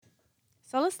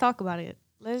So let's talk about it.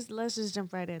 Let's just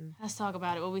jump right in. Let's talk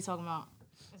about it. What are we talking about?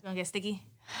 It's gonna get sticky.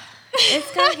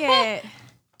 It's gonna get,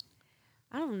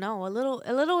 I don't know, a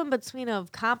little in between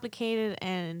of complicated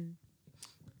and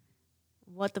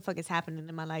what the fuck is happening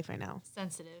in my life right now.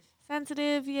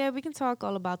 Sensitive, yeah, we can talk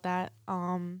all about that.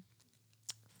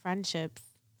 Friendships.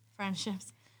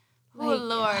 Oh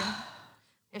Lord.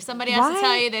 If somebody has to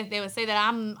tell you that, they would say that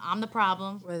I'm the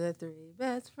problem. We're the three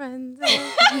best friends.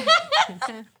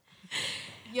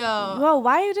 Yo.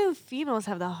 Why do females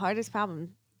have the hardest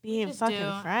problem being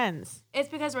fucking friends? It's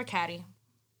because we're catty.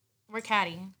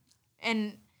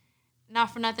 And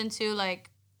not for nothing too,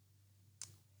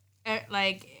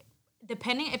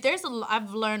 depending, if there's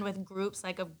I've learned with groups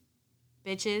like of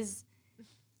bitches,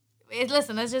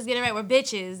 listen, let's just get it right. We're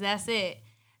bitches. That's it.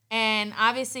 And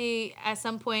obviously, at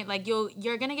some point, like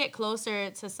you're gonna get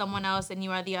closer to someone else than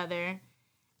you are the other,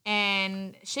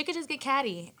 and shit could just get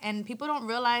catty, and people don't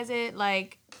realize it.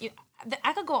 Like,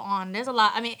 I could go on. There's a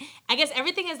lot. I mean, I guess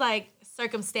everything is like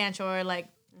circumstantial, or like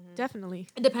definitely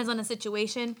it depends on the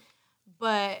situation.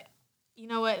 But you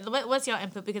know what? What's your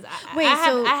input? Because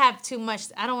I have too much.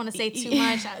 I don't want to say too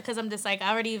much because I'm just like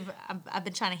I've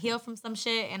been trying to heal from some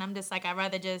shit, and I'm just like I'd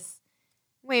rather just.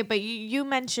 Wait, but you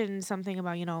mentioned something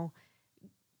about,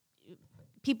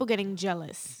 people getting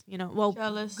jealous,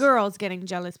 girls getting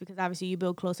jealous because obviously you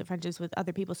build closer friendships with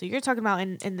other people. So you're talking about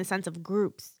in the sense of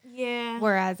groups. Yeah.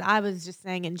 Whereas I was just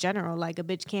saying in general, like a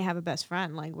bitch can't have a best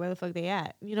friend. Like where the fuck they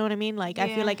at? You know what I mean? Like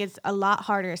I feel like it's a lot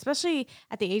harder, especially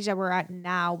at the age that we're at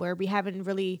now where we haven't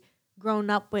really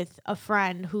grown up with a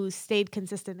friend who's stayed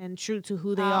consistent and true to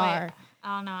who they are.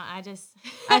 I don't know.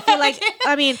 I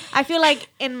feel like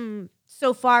in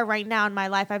so far right now in my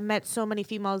life, I've met so many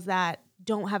females that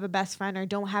don't have a best friend or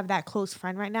don't have that close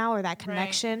friend right now or that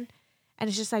connection. Right. And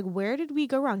it's just like, where did we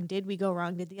go wrong? Did we go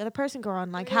wrong? Did the other person go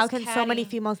wrong? Like, how can so many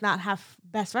females not have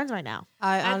best friends right now?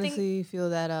 I honestly feel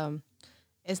that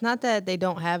it's not that they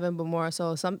don't have them, but more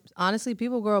so honestly,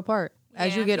 people grow apart.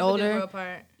 As you get older,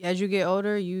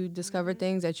 you discover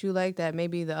things that you like that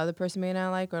maybe the other person may not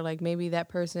like, or like maybe that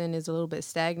person is a little bit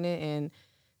stagnant and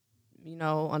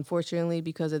unfortunately,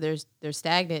 because of their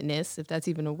stagnantness, if that's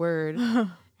even a word,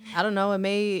 I don't know. It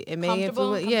may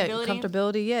influence. Yeah,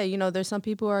 comfortability. Yeah, there's some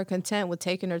people who are content with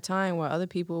taking their time, while other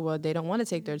people, they don't want to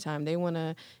take their time. They want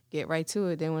to get right to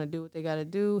it. They want to do what they got to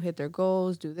do, hit their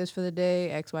goals, do this for the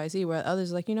day, X, Y, Z. Where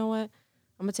others are like, you know what,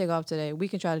 I'm gonna take off today. We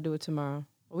can try to do it tomorrow,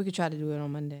 or we could try to do it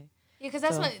on Monday. Yeah, because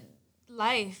that's what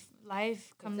life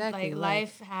comes. Exactly,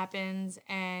 life happens,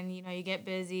 and you get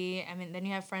busy. I mean, then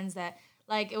you have friends that.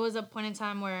 Like, it was a point in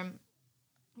time where,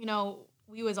 we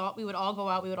would all go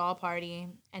out, we would all party,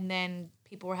 and then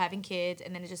people were having kids,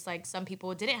 and then it's just, like, some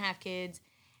people didn't have kids,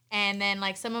 and then,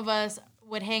 like, some of us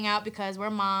would hang out because we're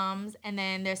moms, and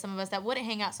then there's some of us that wouldn't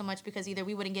hang out so much because either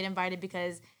we wouldn't get invited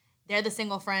because they're the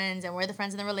single friends, and we're the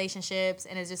friends in the relationships,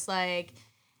 and it's just, like,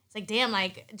 damn,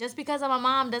 like, just because I'm a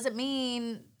mom doesn't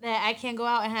mean that I can't go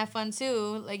out and have fun,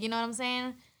 too. Like, you know what I'm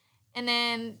saying? And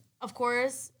then, of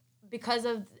course, because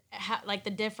of the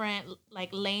different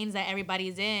lanes that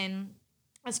everybody's in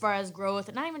as far as growth,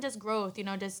 not even just growth,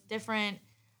 just different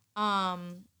we're all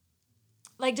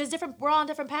on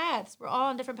different paths.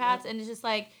 And it's just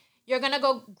like you're gonna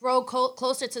grow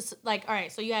closer to all right,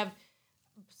 so you have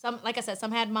some, like I said,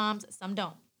 some had moms, some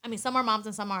don't. I mean, some are moms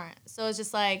and some aren't. So it's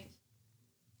just like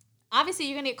obviously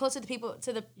you're gonna get closer to people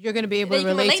you're gonna be able to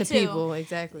relate to people.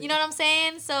 Exactly. You know what I'm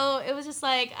saying? So it was just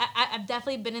like I've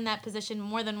definitely been in that position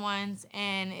more than once,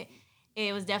 and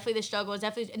it was definitely the struggle. It was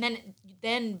definitely, and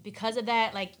then because of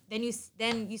that, like then you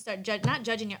start not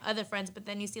judging your other friends, but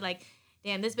then you see like,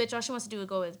 damn, this bitch, all she wants to do is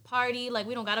go is party. Like,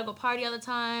 we don't gotta go party all the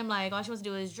time. Like, all she wants to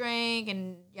do is drink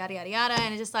and yada yada yada.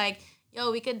 And it's just like, yo,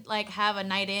 we could like have a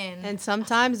night in. And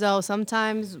sometimes some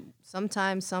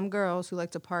girls who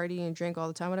like to party and drink all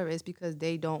the time, whatever, it's because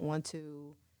they don't want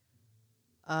to.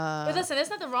 But listen, there's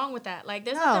nothing wrong with that. Like,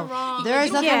 there's nothing wrong. There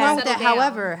is nothing wrong with that.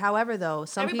 However, though,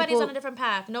 everybody's on a different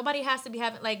path. Nobody has to be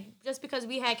having, like, just because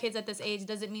we had kids at this age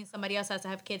doesn't mean somebody else has to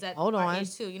have kids at our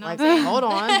age too. You know what I'm saying? Hold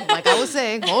on. Like I was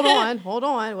saying, hold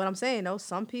on. What I'm saying, though,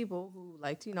 some people who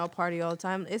like to, party all the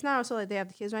time, it's not also like they have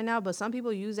the kids right now, but some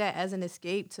people use that as an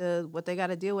escape to what they got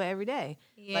to deal with every day.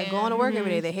 Yeah. Like going to work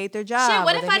every day. They hate their job. Shit,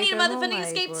 what if I need a motherfucking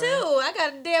escape too? I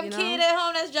got a damn kid at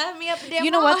home that's driving me up the damn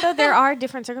You know what, though? There are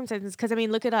different circumstances because, I mean,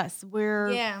 look at us. We're,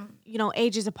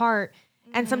 ages apart.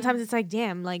 And sometimes it's like,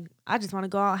 damn, like, I just want to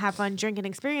go out, have fun, drink, and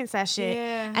experience that shit.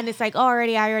 Yeah. And it's like, I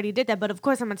already did that. But, of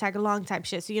course, I'm going to tag along type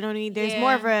shit. So, you know what I mean? There's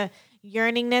more of a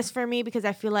yearningness for me because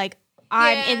I feel like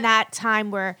I'm in that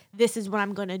time where this is what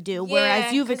I'm gonna do.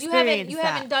 Whereas you've experienced you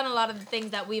haven't done a lot of the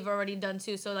things that we've already done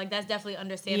too. So like that's definitely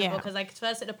understandable because like to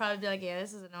us it'll probably be like, yeah,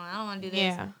 this is annoying. I don't want to do this.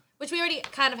 Yeah. Which we already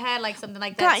kind of had like something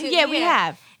like that too. Yeah, we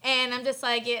have. And I'm just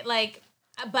like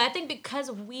but I think because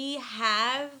we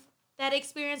have that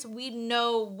experience, we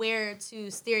know where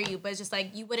to steer you. But it's just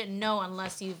like you wouldn't know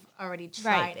unless you've already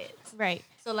tried it. Right.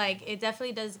 So like it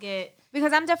definitely does get,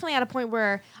 because I'm definitely at a point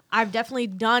where I've definitely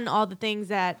done all the things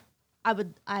that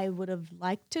I would have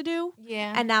liked to do.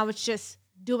 Yeah. And now it's just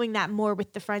doing that more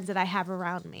with the friends that I have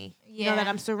around me. Yeah. You know, that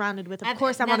I'm surrounded with. Of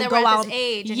course, I want to go out. This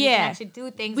age and you can actually do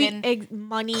things.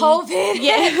 Money. COVID.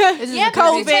 Yeah.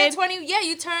 COVID.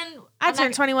 You turn. I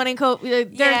turned 21 in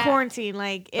during quarantine.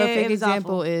 Like, perfect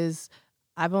example is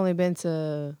I've only been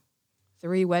to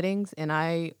 3 weddings and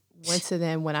I went to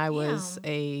them when I was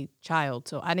a child.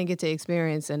 So I didn't get to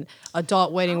experience an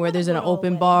adult wedding where there's an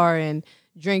open bar and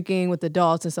drinking with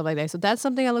adults and stuff like that. So that's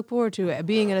something I look forward to,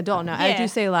 being an adult. Now, as you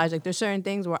say, Elijah, like there's certain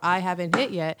things where I haven't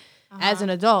hit yet as an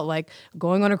adult, like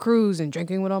going on a cruise and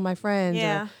drinking with all my friends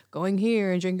or going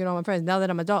here and drinking with all my friends. Now that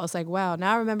I'm an adult, it's like, wow,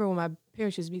 now I remember when my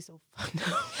parents used to be so fun.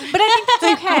 But I think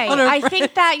that's okay. I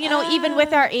think that, you know, even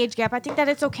with our age gap, I think that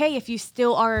it's okay if you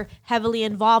still are heavily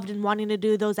involved in wanting to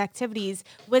do those activities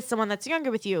with someone that's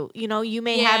younger with you. You know, you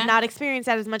may have not experienced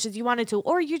that as much as you wanted to,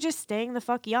 or you're just staying the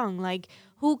fuck young. Like,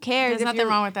 who cares? There's nothing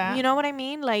wrong with that. You know what I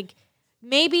mean? Like,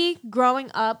 maybe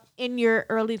growing up in your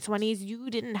early 20s,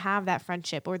 you didn't have that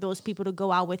friendship or those people to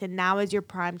go out with, and now is your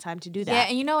prime time to do that. Yeah,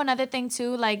 and you know another thing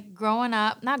too, like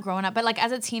not growing up, but like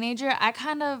as a teenager, I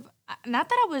kind of, not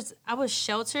that I was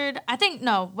sheltered. I think,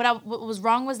 no, what was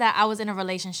wrong was that I was in a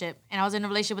relationship, and I was in a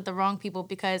relationship with the wrong people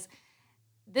because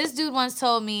this dude once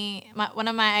told me, one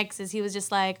of my exes, he was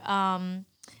just like,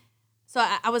 so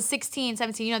I was 16,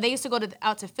 17. You know, they used to go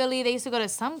out to Philly. They used to go to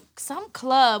some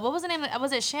club. What was the name?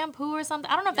 Was it Shampoo or something?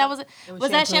 I don't know if that was it.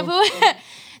 Was that Shampoo?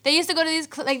 They used to go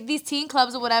to these teen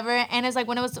clubs or whatever. And it's like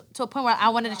when it was to a point where I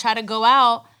wanted to try to go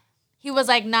out, he was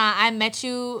like, nah, I met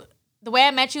you. The way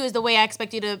I met you is the way I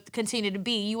expect you to continue to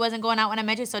be. You wasn't going out when I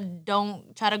met you, so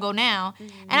don't try to go now.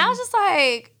 Mm-hmm. And I was just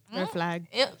like, red flag.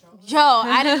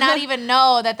 I did not even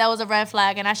know that was a red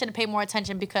flag, and I should have paid more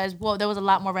attention because, well, there was a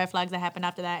lot more red flags that happened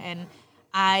after that, and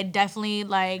I definitely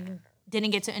didn't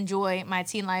get to enjoy my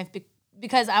teen life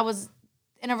because I was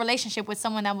in a relationship with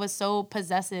someone that was so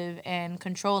possessive and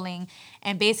controlling,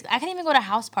 and basically I couldn't even go to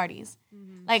house parties.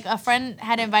 Mm-hmm. Like a friend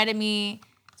had invited me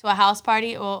to a house party,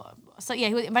 he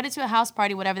was invited to a house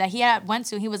party, whatever that he had went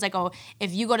to. He was like, "Oh,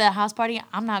 if you go to a house party,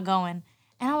 I'm not going."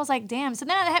 And I was like, damn. So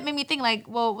then that made me think, like,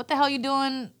 well, what the hell are you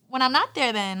doing when I'm not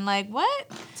there then? Like, what?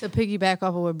 To piggyback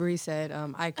off of what Bree said,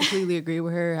 I completely agree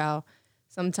with her how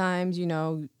sometimes, you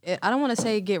know, I don't want to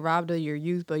say get robbed of your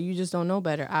youth, but you just don't know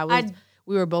better.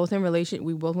 We were both in relation.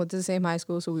 We both went to the same high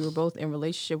school, so we were both in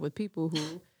relationship with people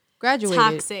who graduated.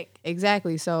 Toxic.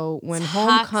 Exactly. So when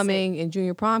homecoming and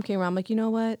junior prom came around, I'm like, you know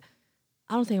what?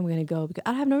 I don't think I'm gonna go because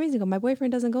I have no reason to go. My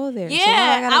boyfriend doesn't go there.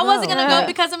 Yeah, so I wasn't gonna go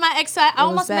because of my ex. I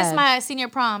almost missed my senior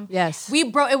prom. Yes,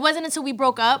 it wasn't until we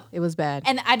broke up. It was bad,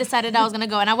 and I decided I was gonna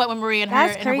go, and I went with Maria and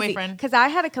her boyfriend. Because I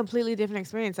had a completely different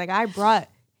experience. Like I brought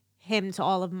him to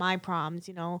all of my proms.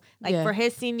 You know, like for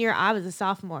his senior, I was a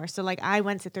sophomore, so like I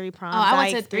went to 3 proms. Oh,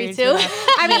 I went to 3 too.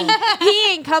 I mean,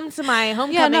 he ain't come to my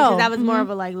homecoming because that was more of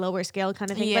a like lower scale kind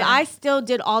of thing. But I still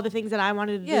did all the things that I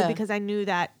wanted to do because I knew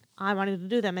that I wanted to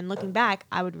do them, and looking back,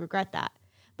 I would regret that.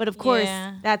 But of course,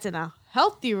 that's in a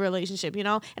healthy relationship, you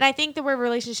know? And I think the word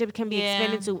relationship can be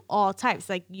expanded to all types.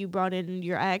 Like you brought in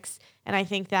your ex, and I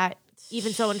think that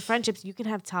even so in friendships, you can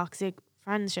have toxic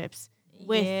friendships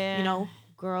with, you know,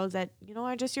 girls that, you know,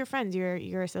 are just your friends,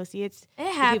 your associates.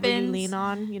 It happens. People you lean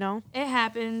on, you know? It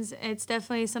happens. It's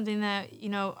definitely something that, you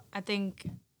know, I think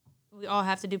we all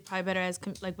have to do probably better as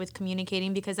with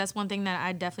communicating, because that's one thing that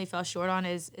I definitely fell short on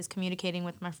is communicating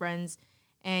with my friends.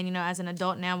 And, you know, as an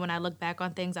adult now, when I look back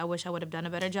on things, I wish I would have done a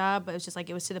better job. But it was just like,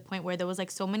 it was to the point where there was like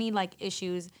so many like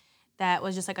issues that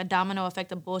was just like a domino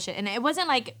effect of bullshit. And it wasn't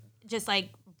like just like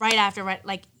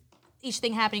like each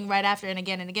thing happening right after and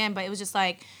again. But it was just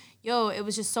like, it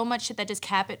was just so much shit that just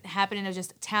happened and it was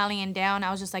just tallying down.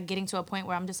 I was just like getting to a point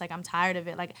where I'm just like, I'm tired of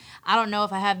it. Like, I don't know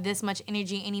if I have this much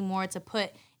energy anymore to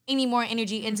put any more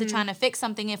energy into trying to fix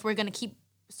something if we're going to keep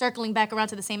circling back around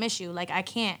to the same issue. Like, I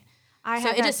can't. So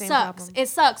it just sucks. Problem. It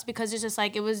sucks because it's just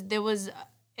like it was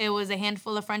a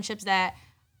handful of friendships that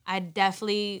I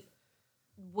definitely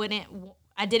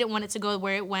didn't want it to go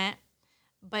where it went,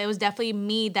 but it was definitely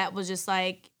me that was just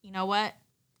like, you know what?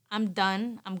 I'm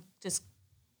done. I'm just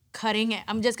cutting it.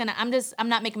 I'm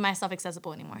not making myself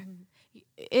accessible anymore.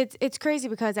 it's crazy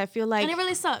because I feel like, and it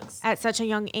really sucks. At such a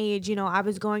young age, you know, I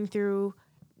was going through,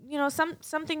 you know,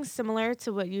 something similar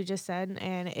to what you just said,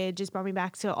 and it just brought me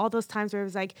back to all those times where it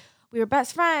was like we were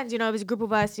best friends. You know, it was a group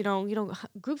of us. You know,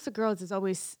 groups of girls is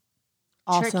always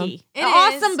tricky.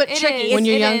 Awesome, but tricky. When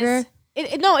you're younger.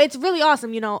 No, it's really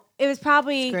awesome. You know, it was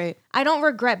probably. It's great. I don't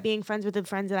regret being friends with the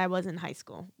friends that I was in high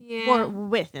school. Yeah. Or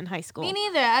with in high school. Me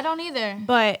neither. I don't either.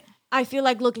 But I feel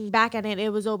like looking back at it,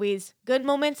 it was always good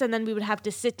moments, and then we would have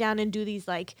to sit down and do these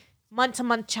like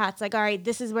month-to-month chats. Like, all right,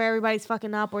 this is where everybody's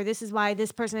fucking up, or this is why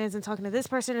this person isn't talking to this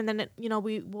person, and then you know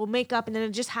we will make up, and then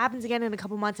it just happens again in a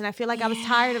couple months. And I feel like I was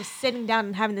tired of sitting down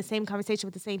and having the same conversation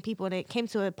with the same people, and it came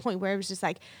to a point where it was just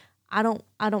like, I don't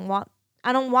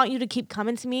want you to keep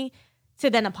coming to me to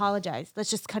then apologize.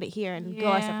 Let's just cut it here and go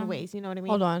our separate ways. You know what I mean?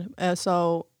 Hold on.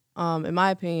 So, in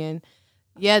my opinion,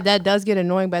 yeah, that does get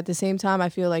annoying. But at the same time, I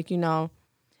feel like, you know,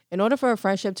 in order for a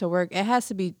friendship to work, it has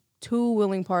to be two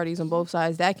willing parties on both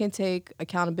sides that can take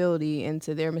accountability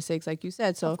into their mistakes, like you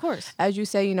said. So, of course, as you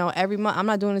say, you know, every month, I'm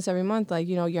not doing this every month. Like,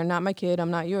 you know, you're not my kid. I'm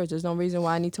not yours. There's no reason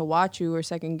why I need to watch you or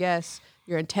second guess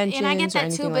your intentions. And I get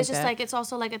that too, but it's just that. like it's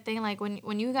also like a thing like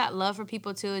when you got love for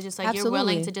people too, it's just like Absolutely. you're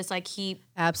willing to just like keep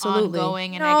Absolutely. on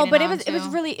going and no, but it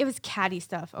it was catty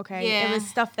stuff. Okay, Yeah. it was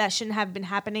stuff that shouldn't have been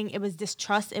happening. It was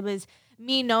distrust. It was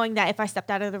me knowing that if I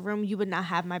stepped out of the room, you would not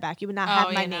have my back. You would not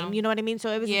have my name. No. You know what I mean?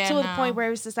 So it was to the point where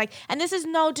it was just like, and this is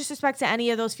no disrespect to any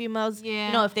of those females. Yeah.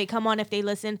 You know, if they come on, if they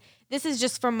listen, this is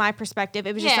just from my perspective.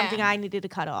 It was just something I needed to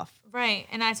cut off. Right,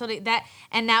 and I told you that,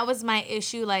 and that was my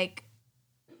issue, like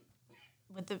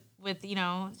with you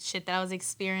know shit that I was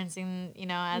experiencing, you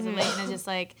know, as of late, and it's just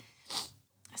like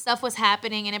stuff was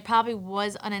happening, and it probably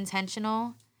was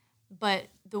unintentional, but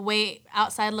the way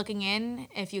outside looking in,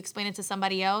 if you explain it to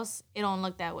somebody else, it don't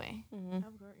look that way. Mm-hmm.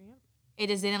 It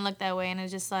just didn't look that way, and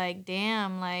it's just like,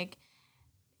 damn, like,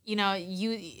 you know,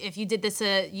 if you did this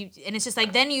to you, and it's just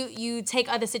like then you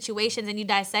take other situations and you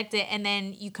dissect it, and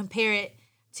then you compare it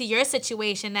to your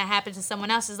situation that happened to someone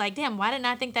else. Is like, damn, why didn't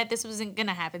I think that this wasn't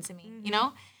gonna happen to me? You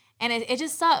know, and it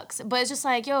just sucks. But it's just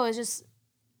like, yo,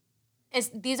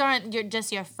 these aren't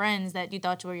your friends that you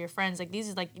thought were your friends. Like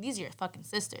these are your fucking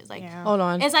sisters. Like, hold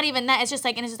on, it's not even that. It's just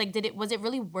like, and it's just like, was it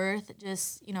really worth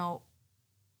just, you know,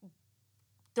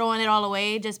 throwing it all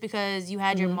away just because you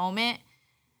had your moment?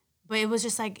 But it was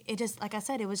just like, like I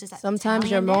said, it was just like,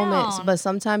 sometimes your moment, but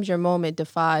sometimes your moment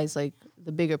defies like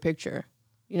the bigger picture.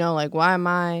 You know, like why am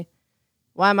I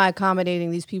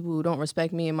accommodating these people who don't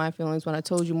respect me and my feelings when I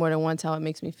told you more than once how it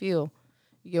makes me feel?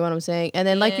 You get what I'm saying? And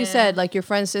then, like you said, like your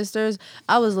friend's sisters,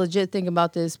 I was legit thinking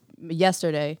about this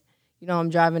yesterday. You know, I'm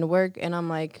driving to work and I'm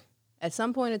like, at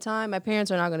some point in time, my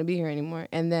parents are not going to be here anymore.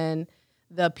 And then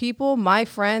the people, my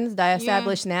friends that I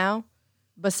established now,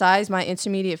 besides my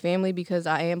intermediate family, because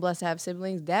I am blessed to have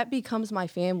siblings, that becomes my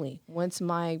family. Once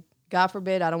God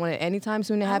forbid, I don't want it anytime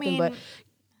soon to happen, but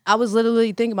I was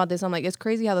literally thinking about this. I'm like, it's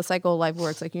crazy how the cycle of life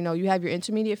works. Like, you know, you have your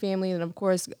intermediate family, and of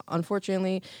course,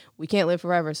 unfortunately, we can't live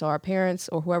forever. So our parents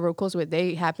or whoever we're close with,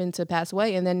 they happen to pass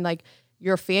away. And then, like,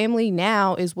 your family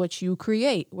now is what you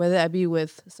create, whether that be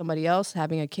with somebody else,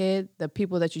 having a kid, the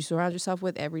people that you surround yourself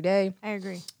with every day. I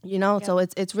agree. You know, so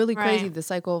it's really crazy, the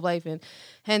cycle of life, and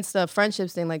hence the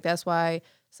friendships thing. Like, that's why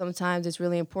sometimes it's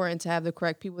really important to have the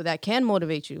correct people that can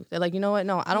motivate you. They're like, you know what?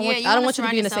 No, I don't want you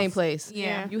to be in the same place.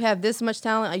 Yeah. You have this much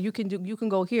talent. You can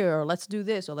go here, or let's do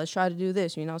this, or let's try to do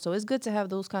this, you know? So it's good to have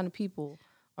those kind of people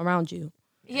around you.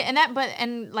 Yeah.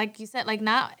 And like you said, like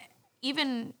not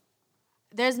even,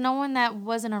 there's no one that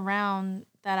wasn't around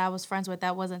that I was friends with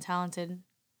that wasn't talented.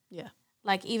 Yeah.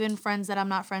 Like even friends that I'm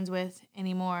not friends with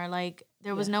anymore. Like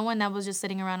there was no one that was just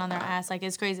sitting around on their ass. Like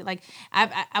it's crazy. Like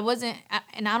I wasn't,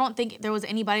 and I don't think there was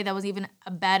anybody that was even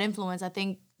a bad influence. I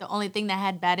think the only thing that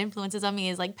had bad influences on me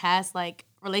is like past like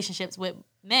relationships with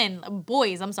men,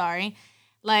 boys. I'm sorry.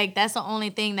 Like that's the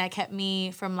only thing that kept me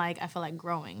from like, I feel like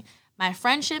growing. My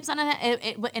friendships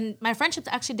and my friendships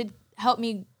actually did help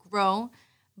me grow,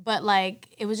 but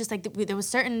like it was just like there was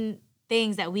certain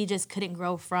things that we just couldn't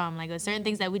grow from. Like there was certain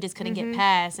things that we just couldn't get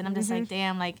past, and I'm just like,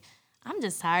 damn, like I'm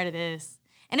just tired of this.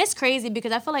 And it's crazy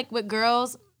because I feel like with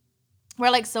girls,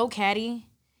 we're like so catty,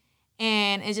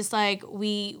 and it's just like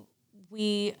we're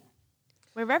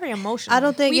very emotional. I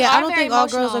don't think all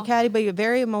girls are catty, but you're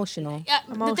very emotional. Yeah,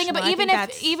 the thing about even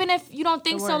if you don't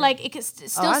think so, like it could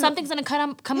still something's gonna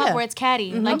come up where it's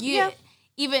catty. Like you,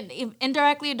 even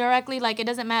indirectly, directly, like it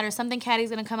doesn't matter. Something catty's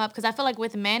gonna come up because I feel like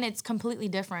with men it's completely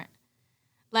different.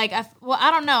 Like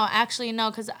I don't know, actually no,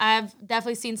 because I've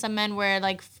definitely seen some men where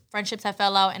like friendships have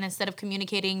fell out, and instead of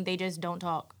communicating, they just don't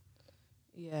talk.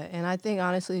 Yeah, and I think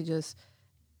honestly, just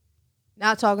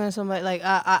not talking to somebody, like,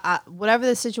 I whatever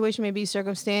the situation may be,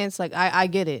 circumstance, like, I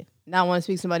get it. Not want to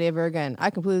speak to somebody ever again.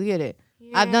 I completely get it.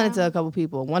 Yeah. I've done it to a couple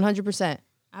people, 100%.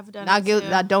 I've done it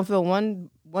too. I don't feel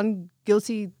one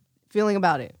guilty feeling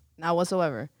about it, not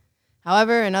whatsoever.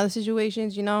 However, in other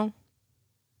situations, you know,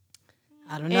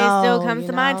 I don't know. It still comes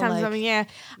to mind sometimes. Like, I mean, yeah,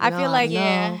 I feel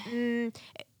like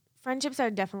friendships are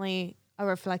definitely a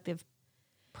reflective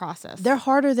process. They're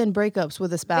harder than breakups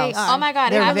with a spouse. They are. Oh my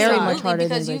God, they're very much harder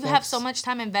because you have so much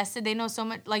time invested. They know so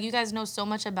much. Like you guys know so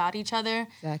much about each other.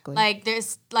 Exactly. Like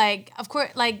there's like of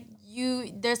course like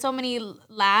there's so many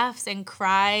laughs and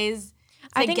cries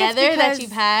together that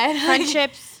you've had.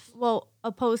 Friendships, well,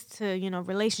 opposed to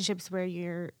relationships where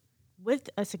you're with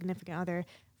a significant other.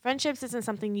 Friendships isn't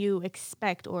something you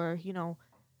expect or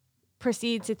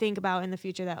proceed to think about in the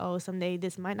future that someday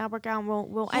this might not work out and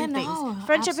we'll end things.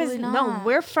 Friendship is not.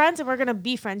 We're friends and we're gonna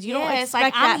be friends. You don't expect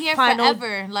like, I'm here final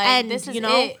forever. Like end, this is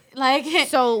it. Like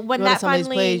so when that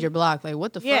finally plays, you're blocked. Like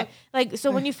what the fuck? Like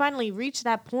so when you finally reach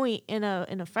that point in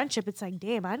a friendship, it's like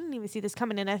damn, I didn't even see this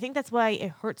coming. And I think that's why it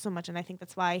hurts so much. And I think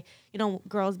that's why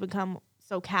girls become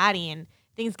so catty and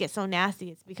things get so nasty.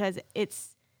 It's because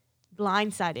it's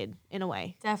blindsided in a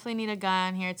way. Definitely need a guy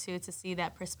on here too to see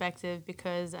that perspective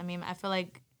because I mean I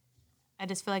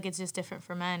just feel like it's just different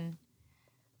for men.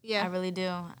 Yeah, I really do,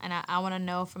 and I want to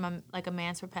know from a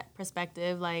man's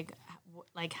perspective, like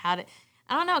how to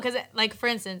I don't know because like for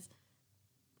instance,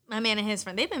 my man and his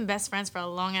friend they've been best friends for a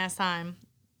long ass time,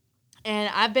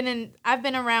 and I've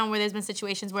been around where there's been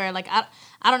situations where like I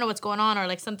don't know what's going on or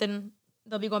like something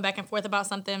they'll be going back and forth about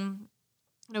something.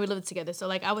 We lived together, so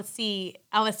like I would see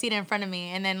it in front of me,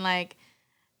 and then like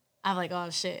I'm like, oh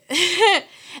shit, and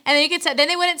then you could tell. Then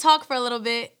they wouldn't talk for a little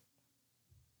bit,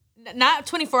 not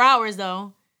 24 hours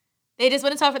though. They just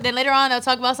wouldn't talk. Then later on, they'll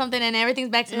talk about something, and everything's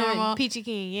back to normal. Peachy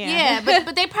keen, yeah.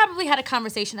 But they probably had a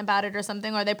conversation about it or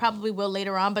something, or they probably will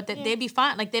later on. But they'd be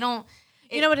fine. Like they don't.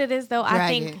 You know what it is though? I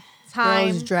think. Time.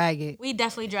 Girls drag it. We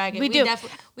definitely drag it. We do.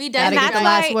 We definitely get the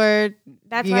last word.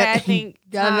 That's why I think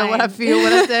gotta know what I feel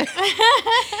when I say.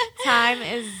 Time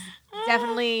is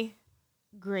definitely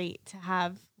great to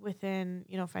have within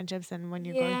friendships and when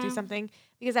you're going through something,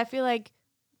 because I feel like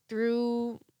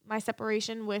through my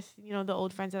separation with the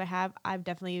old friends that I have, I've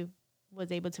definitely was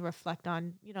able to reflect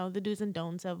on the do's and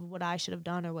don'ts of what I should have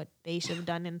done or what they should have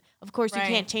done. And of course you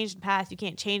can't change the past, you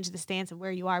can't change the stance of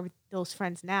where you are with those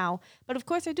friends now, but of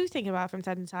course I do think about it from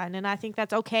time to time, and I think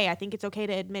that's okay. I think it's okay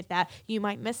to admit that you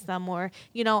might miss them, or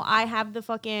I have the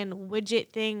fucking widget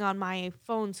thing on my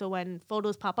phone, so when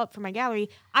photos pop up from my gallery,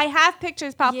 I have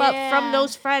pictures pop up from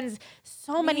those friends,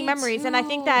 many memories too. And I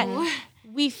think that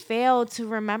we fail to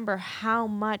remember how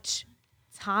much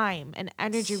time and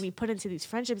energy we put into these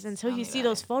friendships until you see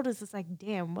those photos. It's like,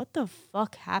 damn, what the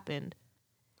fuck happened?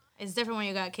 It's different when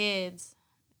you got kids,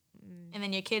 and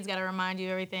then your kids got to remind you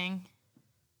everything.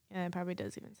 Yeah, it probably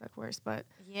does even suck worse. But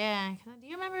yeah, do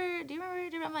you remember?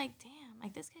 I'm like, damn,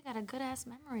 like this kid got a good ass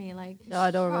memory. Like, no,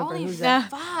 I don't remember. Only who's that?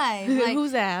 5. Like,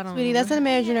 who's that? I don't Sweetie, remember. that's an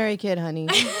imaginary kid, honey.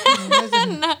 No,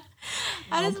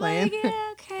 I just like,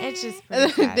 yeah, okay. It's just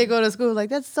they go to school like,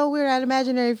 that's so weird. I had an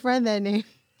imaginary friend that name.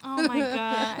 Oh my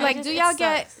god! Like, do y'all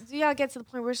get to the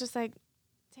point where it's just like,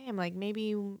 damn, like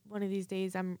maybe one of these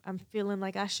days I'm feeling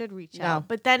like I should reach out,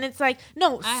 but then it's like,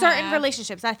 no, certain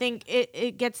relationships, I think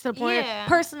it gets to the point. Where,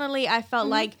 personally, I felt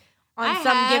like on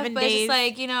some given days, it's just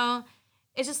like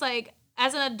it's just like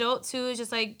as an adult too. It's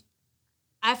just like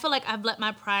I feel like I've let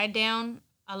my pride down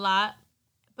a lot,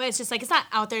 but it's just like it's not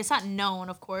out there, it's not known,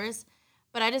 of course.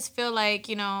 But I just feel like,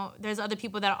 there's other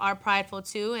people that are prideful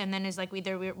too. And then it's like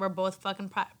either we're both fucking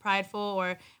prideful,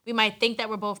 or we might think that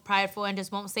we're both prideful and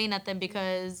just won't say nothing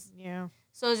because... Yeah.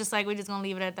 So it's just like we're just going to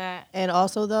leave it at that. And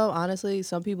also, though, honestly,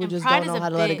 some people just don't know how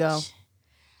to let it go.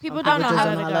 People don't know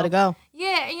how to let it go.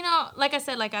 Yeah, like I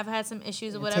said, like I've had some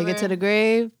issues or whatever. Take it to the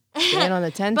grave. Stand on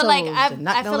the 10 toes. But like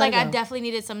I feel like I definitely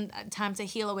needed some time to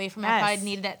heal away from it. I probably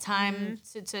needed that time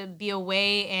to be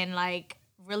away and like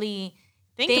really...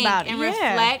 Think about it and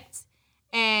reflect,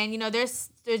 and there's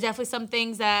definitely some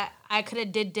things that I could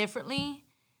have did differently,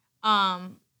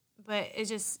 but it's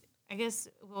just I guess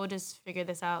we'll just figure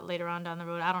this out later on down the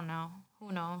road. I don't know.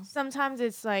 Who knows? Sometimes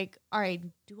it's like, all right,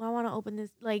 do I want to open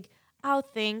this? Like, I'll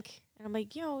think, and I'm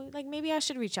like, like maybe I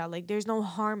should reach out. Like, there's no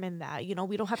harm in that. We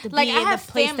don't have to be in the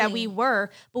place that we were,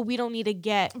 but we don't need to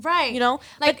get right. Like,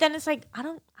 but then it's like I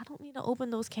don't need to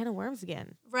open those can of worms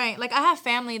again. Right. Like I have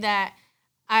family that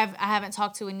I haven't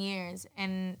talked to in years,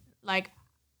 and like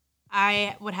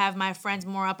I would have my friends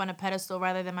more up on a pedestal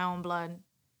rather than my own blood.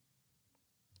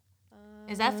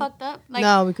 Is that fucked up? Like,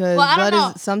 no, because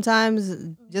blood is sometimes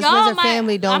just because they're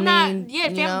family don't mean.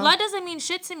 Blood doesn't mean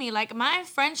shit to me. Like my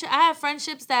friendship, I have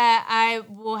friendships that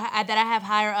that I have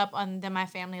higher up than my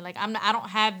family. Like I don't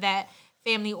have that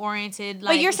family oriented.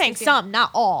 Like, but you're saying some,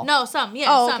 not all. No, some.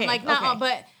 Yeah, some. Okay, like not all,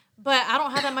 but I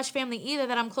don't have that much family either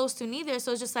that I'm close to neither.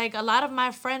 So it's just like a lot of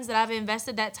my friends that I've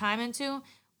invested that time into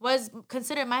was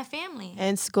considered my family.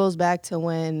 And it goes back to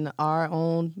when our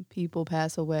own people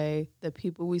pass away, the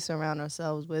people we surround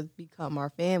ourselves with become our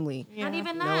family. Yeah. Not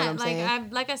even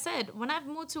that. Like I said, when I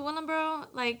moved to Willingboro,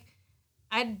 like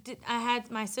I had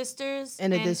my sisters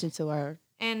in addition to our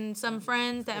and some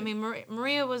friends that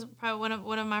Maria was probably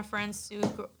one of my friends too,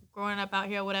 growing up out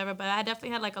here or whatever. But I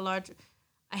definitely had like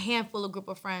a handful of group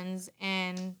of friends,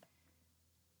 and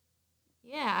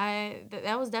yeah,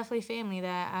 that was definitely family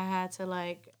that I had to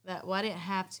like that. Well, I didn't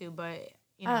have to, but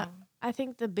you know, I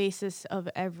think the basis of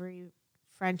every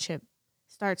friendship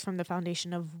starts from the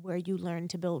foundation of where you learn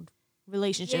to build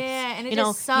relationships. Yeah, and it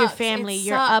just sucks. Your family,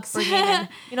 your upbringing, and,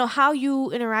 how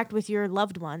you interact with your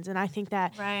loved ones. And I think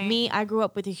that I grew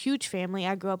up with a huge family.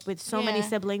 I grew up with so many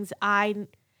siblings. Not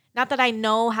that I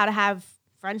know how to have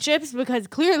friendships because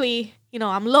clearly,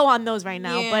 I'm low on those right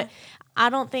now. But I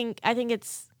think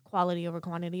it's quality over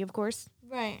quantity, of course.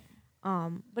 Right.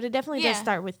 But it definitely does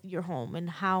start with your home and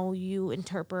how you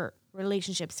interpret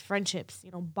relationships, friendships,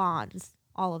 bonds,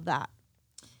 all of that.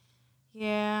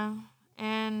 Yeah.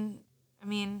 And I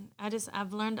mean,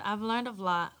 I've learned a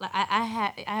lot. Like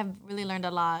I have really learned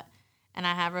a lot, and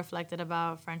I have reflected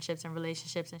about friendships and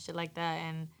relationships and shit like that,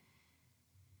 and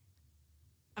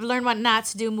I've learned what not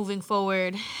to do moving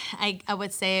forward. I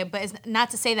would say, but it's not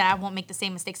to say that I won't make the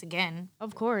same mistakes again.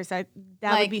 Of course, that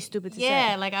would be stupid to say.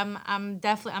 Yeah, like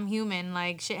I'm human.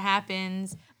 Like shit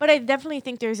happens. But I definitely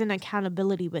think there's an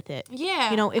accountability with it.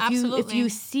 Yeah, if you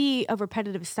see a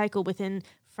repetitive cycle within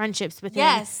friendships,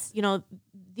 within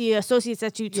the associates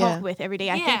that you talk with every day,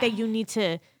 I think that you need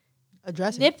to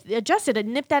address it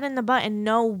and nip that in the butt and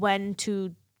know when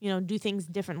to do things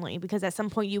differently, because at some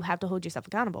point you have to hold yourself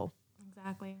accountable.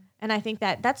 Exactly. And I think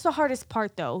that's the hardest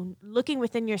part, though, looking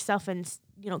within yourself and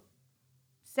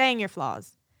saying your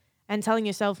flaws and telling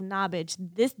yourself, nah, bitch,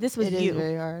 this was you. It is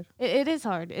very hard. It is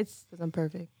hard. It's because I'm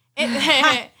perfect. And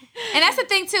that's the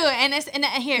thing too. And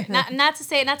here, not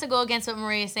to go against what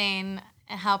Maria's saying,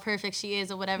 how perfect she is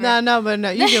or whatever. No,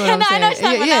 you get what I'm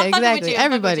saying. Yeah, exactly.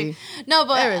 Everybody. No,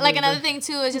 but like another thing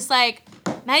too is just like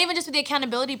not even just with the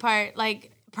accountability part,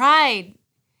 like pride.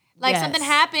 Like something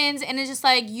happens and it's just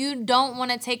like you don't want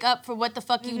to take up for what the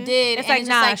fuck you did. It's like,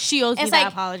 nah, she owes me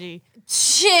that apology.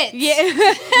 Shit. Yeah,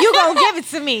 you gonna give it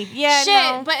to me. Yeah, shit.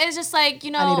 No. But it's just like, I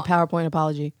need a PowerPoint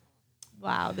apology.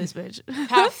 Wow, this bitch.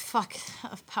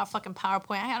 Fucking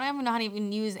PowerPoint. I don't even know how to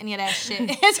even use any of that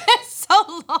shit. It's just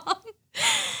so long.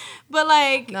 But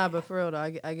like, nah, but for real though,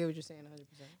 I get what you're saying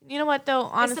 100%. You know what though?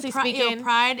 Honestly speaking,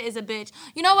 pride is a bitch.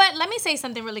 You know what? Let me say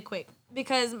something really quick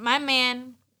because my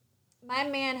man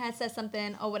had said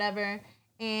something or whatever,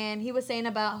 and he was saying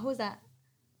about who's that?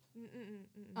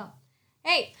 Oh,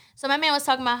 hey. So my man was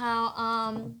talking about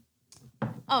how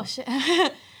oh shit.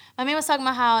 My man was talking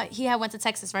about how he had went to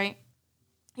Texas, right?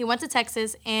 He went to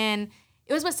Texas and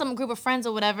it was with some group of friends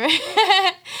or whatever.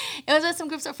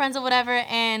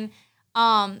 And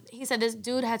he said this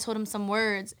dude had told him some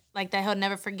words like that he'll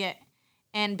never forget.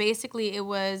 And basically it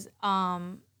was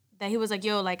that he was like,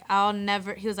 yo, like I'll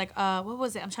never, he was like, what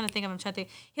was it? I'm trying to think.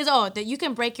 He was, that you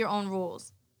can break your own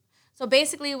rules. So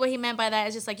basically what he meant by that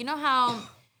is just like, you know how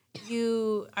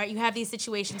you have these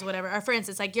situations or whatever, or for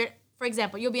instance, like for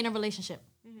example, you'll be in a relationship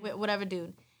with whatever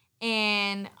dude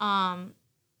and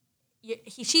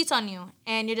he cheats on you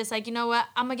and you're just like, you know what,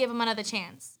 I'm gonna give him another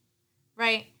chance,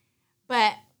 right?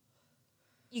 But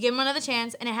you give him another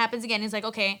chance and it happens again. He's like,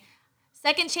 okay,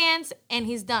 second chance and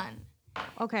he's done.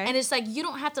 Okay. And it's like you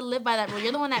don't have to live by that rule.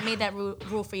 You're the one that made that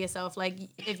rule for yourself. Like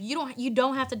if you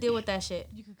don't have to deal with that shit.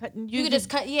 You can just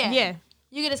cut. Yeah. Yeah.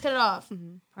 You can just cut it off.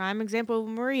 Mm-hmm. Prime example of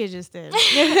what Maria just did.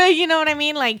 You know what I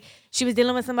mean? Like she was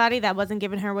dealing with somebody that wasn't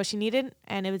giving her what she needed,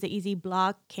 and it was an easy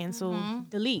block, cancel,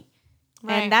 delete.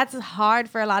 Right. And that's hard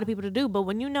for a lot of people to do. But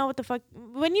when you know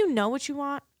when you know what you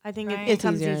want, I think it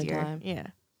becomes easier. Yeah.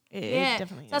 It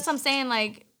definitely is. That's what I'm saying.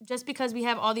 Like, just because we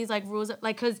have all these, like, rules,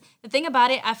 like, because the thing about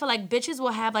it, I feel like bitches will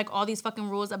have, like, all these fucking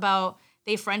rules about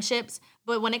their friendships,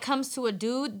 but when it comes to a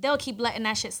dude, they'll keep letting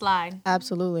that shit slide.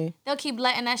 Absolutely. They'll keep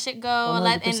letting that shit go,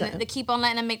 and they keep on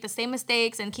letting them make the same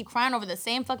mistakes and keep crying over the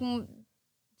same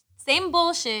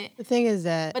bullshit. The thing is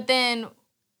that... But then,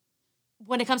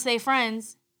 when it comes to their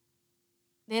friends,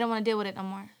 they don't want to deal with it no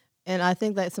more. And I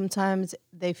think that sometimes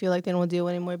they feel like they don't deal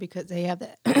anymore because they have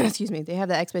that, excuse me, they have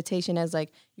that expectation as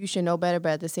like, you should know better.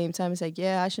 But at the same time, it's like,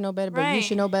 yeah, I should know better, but you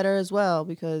should know better as well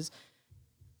because,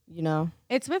 you know.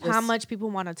 It's with how much people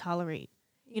want to tolerate.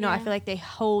 You know, I feel like they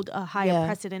hold a higher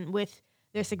precedent with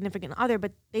their significant other,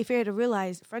 but they fail to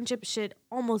realize friendship should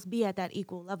almost be at that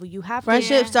equal level. You have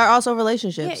friendships are also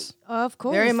relationships. Yeah, of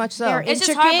course. Very much so. They're it's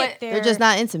intricate. Just hard, but they're just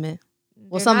not intimate.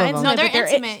 Well, some of them. No, they're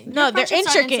intimate. No, they're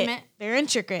intricate. They're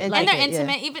intricate. And they're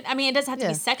intimate. Even I mean, it doesn't have to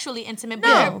be sexually intimate,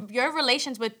 but your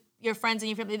relations with your friends and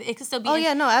your family, it could still be. Oh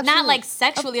yeah, no, absolutely. Not like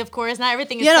sexually, of course. Not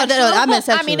everything is sexual. No, I meant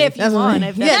sexually. I mean, if you want.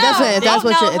 If that's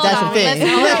your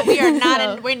thing. We are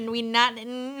not. We not.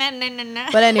 No.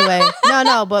 But anyway,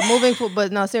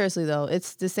 but no, seriously though,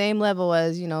 it's the same level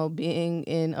as being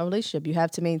in a relationship. You have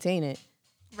to maintain it,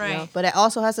 right? But it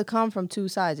also has to come from two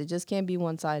sides. It just can't be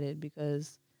one sided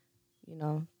because,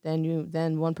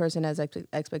 then one person has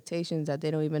expectations that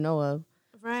they don't even know of,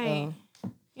 right? So.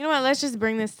 You know what? Let's just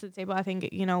bring this to the table. I think,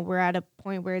 we're at a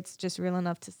point where it's just real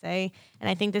enough to say, and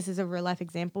I think this is a real life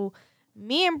example.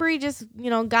 Me and Bree just,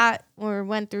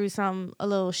 went through a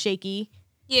little shaky.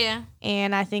 Yeah.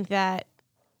 And I think that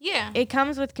it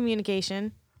comes with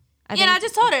communication. And I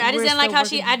just told her. I just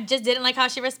didn't like how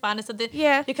she responded to this.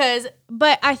 Yeah.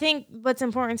 But I think what's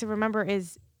important to remember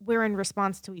is we're in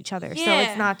response to each other. Yeah. So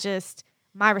it's not just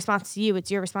my response to you, it's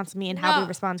your response to me and how we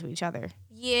respond to each other.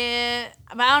 Yeah,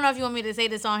 but I don't know if you want me to say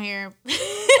this on here.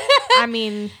 I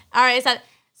mean, all right. So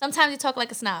sometimes you talk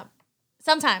like a snob.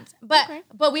 Sometimes, but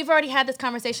we've already had this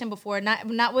conversation before.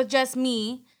 Not with just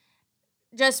me,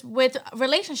 just with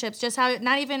relationships. Just how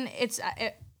not even it's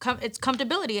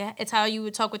comfortability. It's how you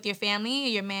would talk with your family,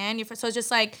 your man, so it's just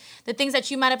like the things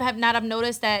that you might have not have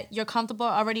noticed that you're comfortable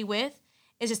already with.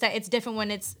 It's just that it's different when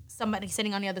it's somebody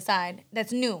sitting on the other side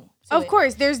that's new. Of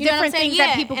course, there's different things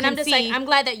that people can see. And I'm just like, I'm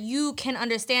glad that you can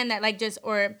understand that, like, just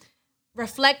or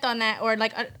reflect on that, or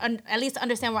like at least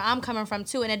understand where I'm coming from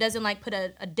too, and it doesn't like put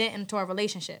a dent into our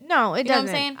relationship. No, it doesn't. Know what I'm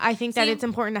saying? I think that it's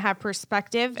important to have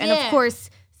perspective, and of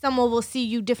course, someone will see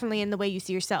you differently in the way you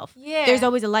see yourself. Yeah, there's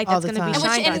always a light that's going to be shined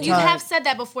on you. And you have said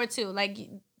that before too, like.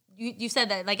 You said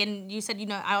that, like, and you said,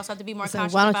 I also have to be more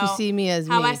conscious why don't you see me as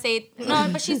how me? I say no,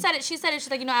 but she said it. She's like,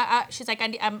 she's like,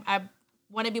 I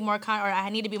want to be more or I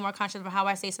need to be more conscious of how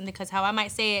I say something, because how I might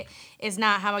say it is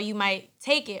not how you might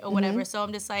take it or whatever. Mm-hmm. So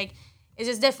I'm just like, it's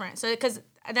just different. So because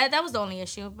that was the only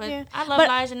issue, but I love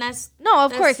Lige, and that's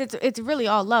of course it's really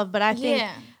all love, but I think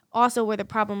also where the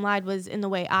problem lied was in the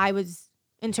way I was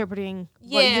interpreting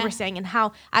what you were saying, and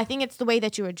how I think it's the way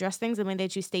that you address things, the way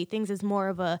that you state things is more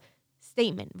of a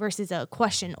statement versus a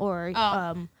question or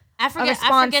I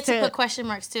forget to put question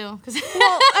marks too. Well,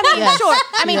 I mean, sure.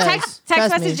 I mean, text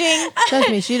messaging. Trust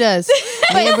me, she does.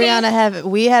 Me and Brianna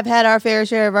have had our fair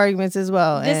share of arguments as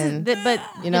well.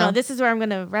 This is where I'm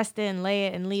gonna rest it and lay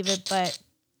it and leave it. But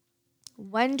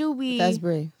when do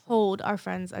we hold our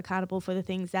friends accountable for the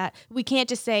things that we can't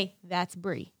just say that's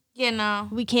Brie? Yeah, no.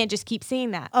 We can't just keep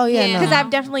saying that. Oh, yeah, because I've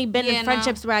definitely been in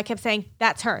friendships where I kept saying,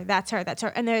 that's her.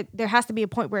 And there has to be a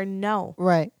point where no.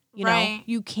 Right. You know,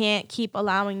 you can't keep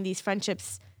allowing these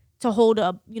friendships to hold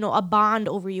a bond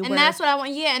over you. And that's what I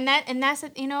want. Yeah, and that's,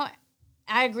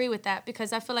 I agree with that,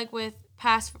 because I feel like with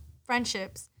past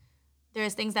friendships,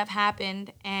 there's things that have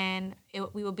happened and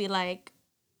we will be like,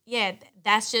 yeah,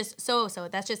 that's just so.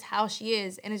 That's just how she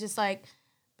is. And it's just like,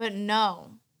 but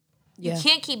no. You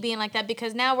can't keep being like that,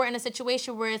 because now we're in a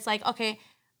situation where it's like, okay,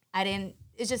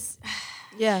 it's just.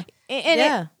 Yeah.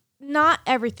 Not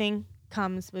everything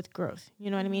comes with growth. You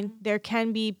know what I mean? There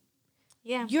can be.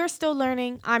 Yeah. You're still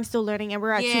learning. I'm still learning. And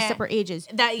we're at two separate ages.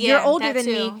 You're older than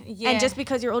me. Yeah. And just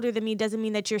because you're older than me doesn't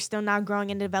mean that you're still not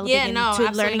growing and developing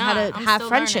into learning how to have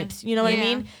friendships. Learning. You know what I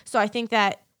mean? So I think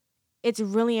that it's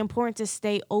really important to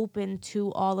stay open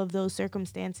to all of those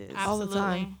circumstances. Absolutely. All the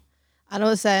time. I know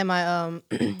it's that my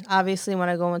obviously when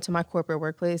I go into my corporate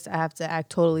workplace, I have to act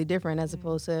totally different as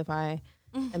opposed to if I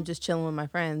am just chilling with my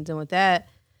friends. And with that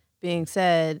being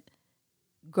said,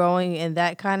 growing in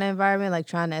that kind of environment, like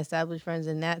trying to establish friends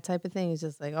in that type of thing, is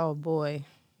just like, oh boy,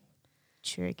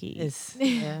 tricky. It's But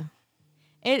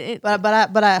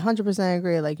I 100%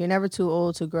 agree. Like, you're never too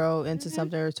old to grow into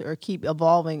something or keep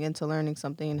evolving into learning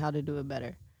something and how to do it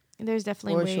better. And there's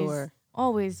definitely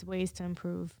always ways to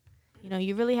improve.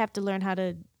 You really have to learn how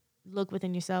to look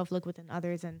within yourself, look within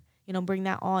others, and, bring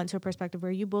that all into a perspective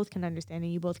where you both can understand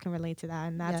and you both can relate to that.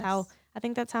 And that's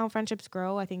how friendships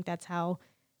grow. I think that's how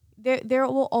there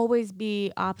will always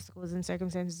be obstacles and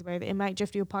circumstances where it might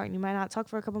drift you apart and you might not talk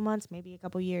for a couple months, maybe a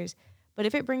couple years. But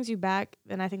if it brings you back,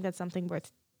 then I think that's something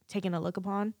worth taking a look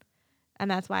upon. And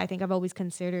that's why I think I've always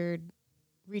considered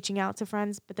reaching out to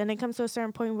friends. But then it comes to a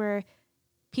certain point where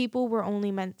people were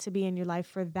only meant to be in your life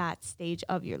for that stage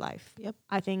of your life. Yep.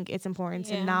 I think it's important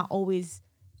to not always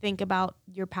think about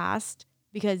your past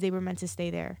because they were meant to stay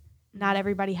there. Not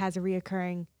everybody has a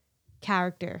reoccurring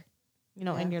character, you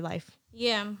know, in your life.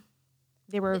 Yeah.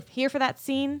 They were here for that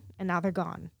scene and now they're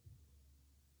gone.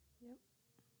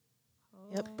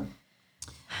 Yep.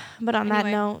 But on that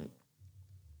note,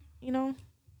 you know,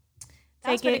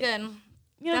 that's pretty good.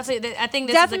 You know, definitely, I think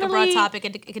this is like a broad topic.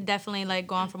 It could definitely like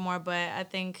go on for more, but I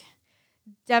think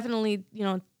definitely, you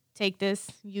know, take this,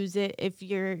 use it. If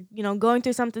you're, you know, going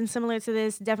through something similar to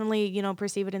this, definitely, you know,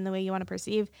 perceive it in the way you want to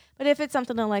perceive. But if it's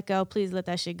something to let go, please let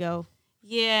that shit go.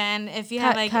 Yeah, and if you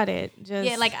have like cut it,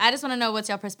 like I just want to know what's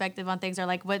your perspective on things, or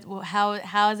like how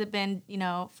has it been, you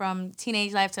know, from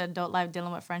teenage life to adult life,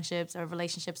 dealing with friendships or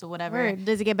relationships or whatever. Word.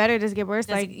 Does it get better? Does it get worse?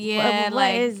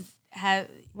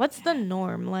 What's the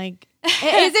norm? Like,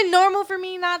 is it normal for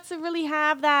me not to really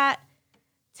have that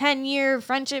 10-year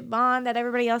friendship bond that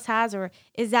everybody else has, or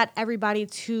is that everybody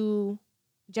too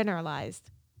generalized?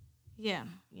 Yeah,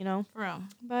 you know, for real.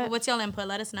 But what's y'all input?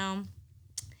 Let us know,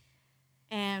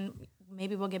 and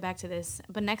maybe we'll get back to this.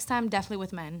 But next time, definitely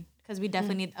with men, because we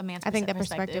definitely need a man's. I think that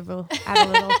perspective will add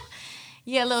a little.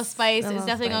 Yeah, a little spice. It's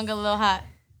definitely gonna get a little hot.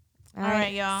 All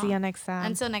right, y'all. See you next time.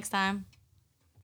 Until next time.